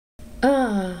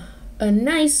A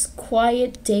nice,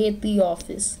 quiet day at the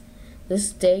office.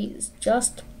 This day is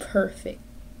just perfect.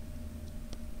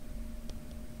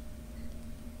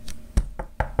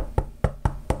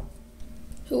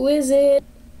 Who is it?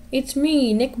 It's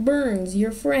me, Nick Burns,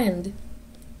 your friend.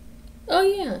 Oh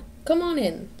yeah, come on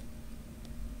in.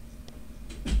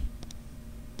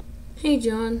 Hey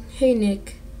John, hey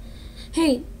Nick.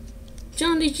 Hey,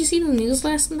 John, did you see the news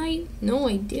last night? No,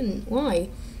 I didn't. Why?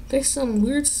 There's some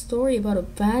weird story about a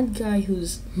bad guy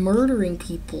who's murdering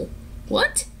people.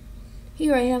 What?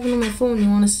 Here, I have it on my phone. You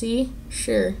want to see?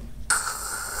 Sure.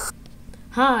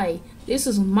 Hi, this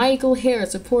is Michael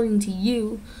Harris reporting to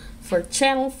you for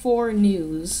Channel 4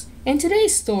 News. In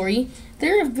today's story,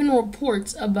 there have been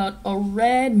reports about a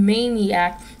red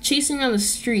maniac chasing on the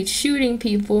street, shooting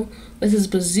people with his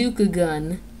bazooka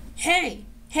gun. Hey!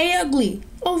 Hey, ugly!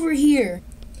 Over here!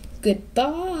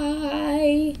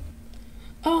 Goodbye!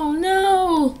 Oh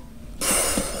no!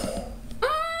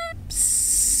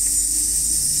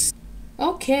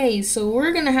 Okay, so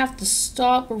we're gonna have to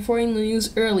stop reporting the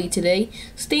news early today.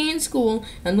 Stay in school,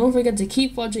 and don't forget to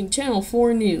keep watching Channel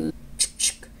 4 News.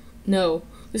 No,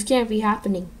 this can't be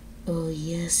happening. Oh,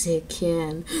 yes, it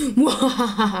can. Who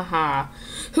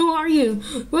are you?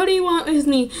 What do you want with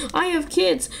me? I have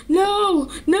kids.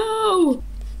 No! No!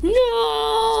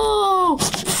 No!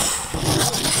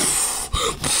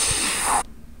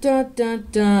 Da da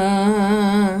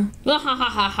da.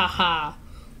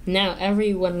 Now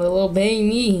everyone will obey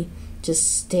me.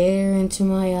 Just stare into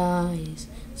my eyes.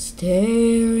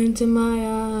 Stare into my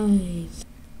eyes.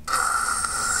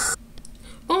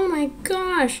 Oh my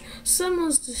gosh!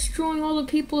 Someone's destroying all the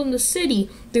people in the city.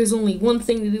 There's only one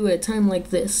thing to do at a time like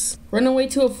this. Run away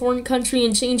to a foreign country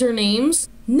and change our names?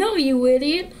 No, you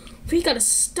idiot! We gotta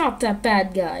stop that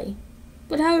bad guy.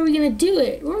 But how are we gonna do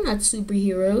it? We're not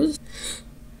superheroes.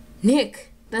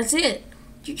 Nick, that's it.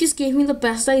 You just gave me the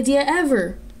best idea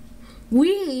ever.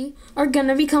 We are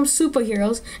gonna become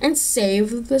superheroes and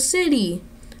save the city.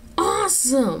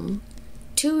 Awesome!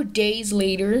 2 days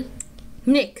later,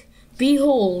 Nick,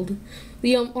 behold,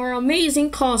 our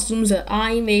amazing costumes that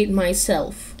I made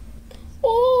myself.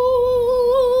 Oh!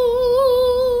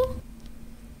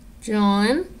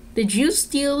 John, did you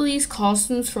steal these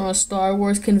costumes from a Star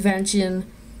Wars convention?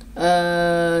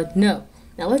 No.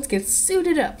 Now let's get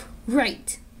suited up.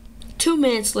 Right. 2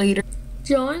 minutes later.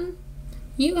 John,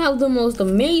 you have the most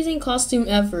amazing costume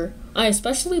ever. I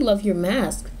especially love your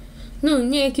mask. No,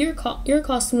 Nick, your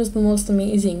costume is the most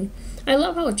amazing. I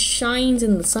love how it shines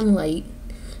in the sunlight.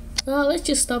 Let's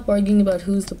just stop arguing about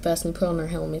who's the best and put on our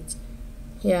helmets.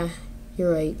 Yeah,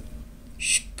 you're right.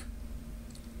 Shh.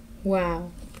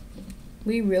 Wow.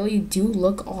 We really do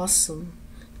look awesome.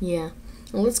 Yeah.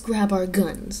 Now let's grab our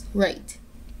guns. Right.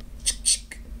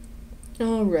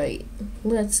 Alright,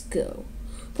 let's go.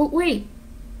 But wait,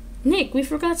 Nick, we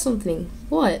forgot something.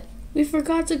 What? We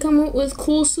forgot to come up with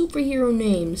cool superhero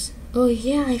names. Oh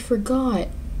yeah, I forgot.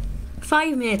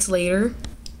 5 minutes later.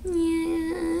 Yeah.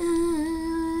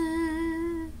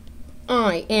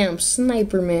 I am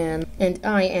Sniperman, and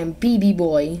I am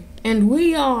B.B.Boy, and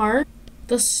we are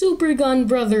the Supergun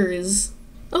Brothers.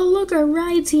 Oh look, our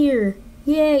ride's here.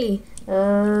 Yay.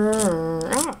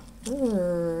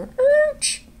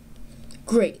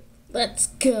 Great, let's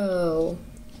go.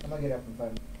 I'm gonna get up in 5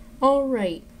 minutes.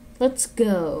 Alright, let's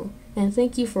go. And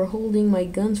thank you for holding my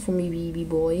guns for me,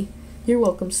 B.B.Boy. You're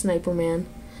welcome, Sniperman.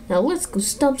 Now let's go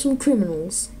stop some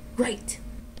criminals. Right.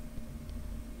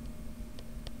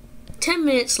 10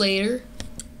 minutes later.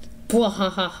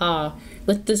 Bwahaha.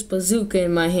 With this bazooka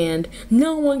in my hand,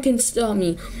 no one can stop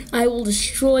me. I will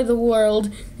destroy the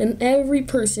world, and every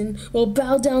person will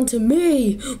bow down to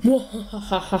me.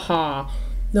 Mwahaha.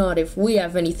 Not if we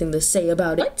have anything to say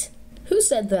about it. What? Who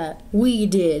said that? We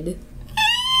did.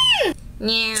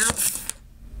 Meow.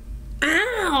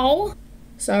 Ow!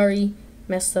 Sorry,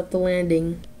 messed up the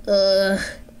landing.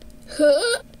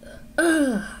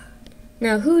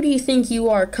 Now who do you think you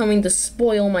are coming to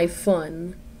spoil my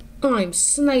fun? I'm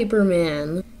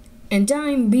Sniperman. And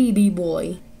I'm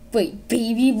B.B.Boy. Wait,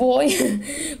 B.B.Boy?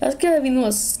 That's gotta be the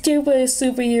most stupidest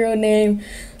superhero name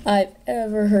I've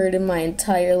ever heard in my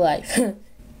entire life.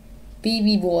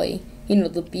 B.B.Boy. You know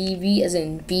the BB as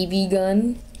in BB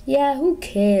gun? Yeah, who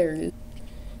cares?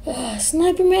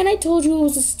 Sniperman, I told you it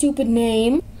was a stupid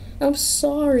name. I'm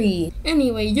sorry.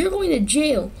 Anyway, you're going to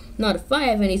jail. Not if I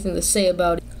have anything to say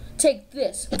about it. Take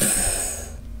this.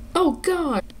 Oh,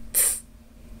 God.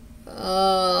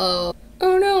 Oh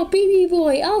no,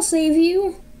 B.B.Boy, I'll save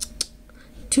you.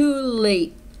 Too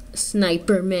late.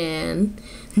 Sniperman.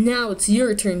 Now it's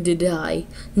your turn to die.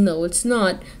 No, it's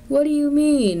not. What do you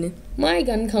mean? My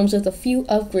gun comes with a few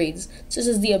upgrades, such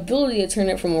as the ability to turn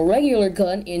it from a regular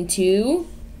gun into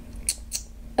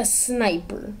a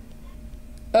sniper.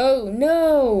 Oh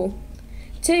no!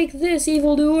 Take this,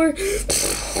 evildoer!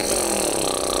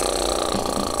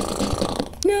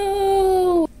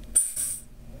 No!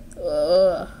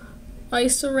 I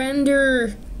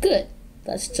surrender. Good.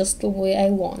 That's just the way I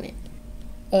want it.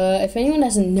 If anyone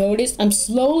hasn't noticed, I'm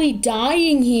slowly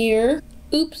dying here.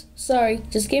 Oops, sorry.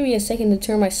 Just give me a second to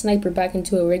turn my sniper back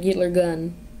into a regular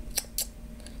gun.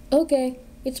 Okay,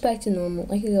 it's back to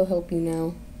normal. I can go help you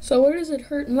now. So where does it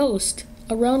hurt most?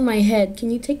 Around my head.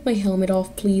 Can you take my helmet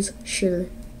off, please? Sure.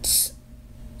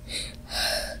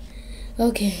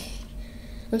 Okay.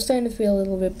 I'm starting to feel a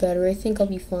little bit better. I think I'll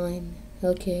be fine.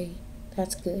 Okay,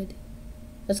 that's good.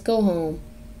 Let's go home.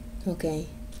 Okay.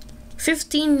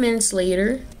 15 minutes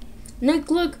later.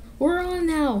 Nick, look, we're on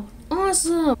now.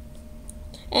 Awesome.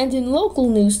 And in local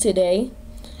news today,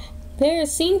 there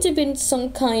seemed to have been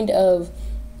some kind of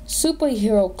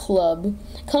superhero club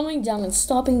coming down and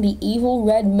stopping the evil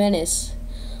Red Menace.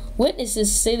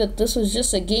 Witnesses say that this was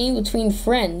just a game between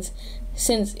friends,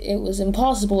 since it was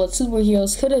impossible that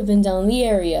superheroes could have been down the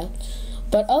area.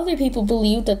 But other people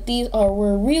believe that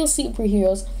were real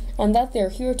superheroes and that they're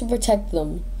here to protect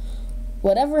them.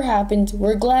 Whatever happened,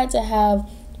 we're glad to have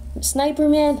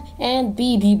Sniperman and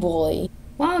B.B.Boy.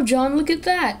 Wow, John, look at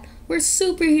that. We're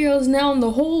superheroes now and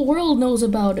the whole world knows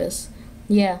about us.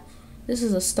 Yeah, this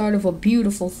is the start of a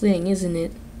beautiful thing, isn't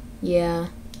it? Yeah,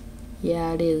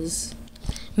 it is.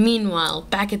 Meanwhile,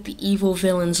 back at the evil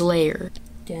villain's lair.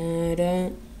 Da-da,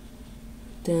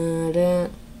 da-da.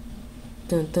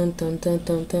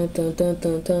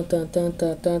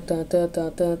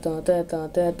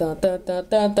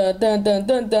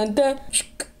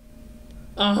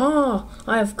 Aha!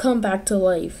 I have come back to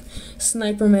life.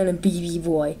 Sniperman and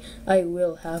B.B.Boy. I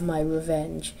will have my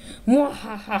revenge.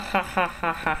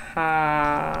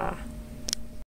 Mwahahahahaha.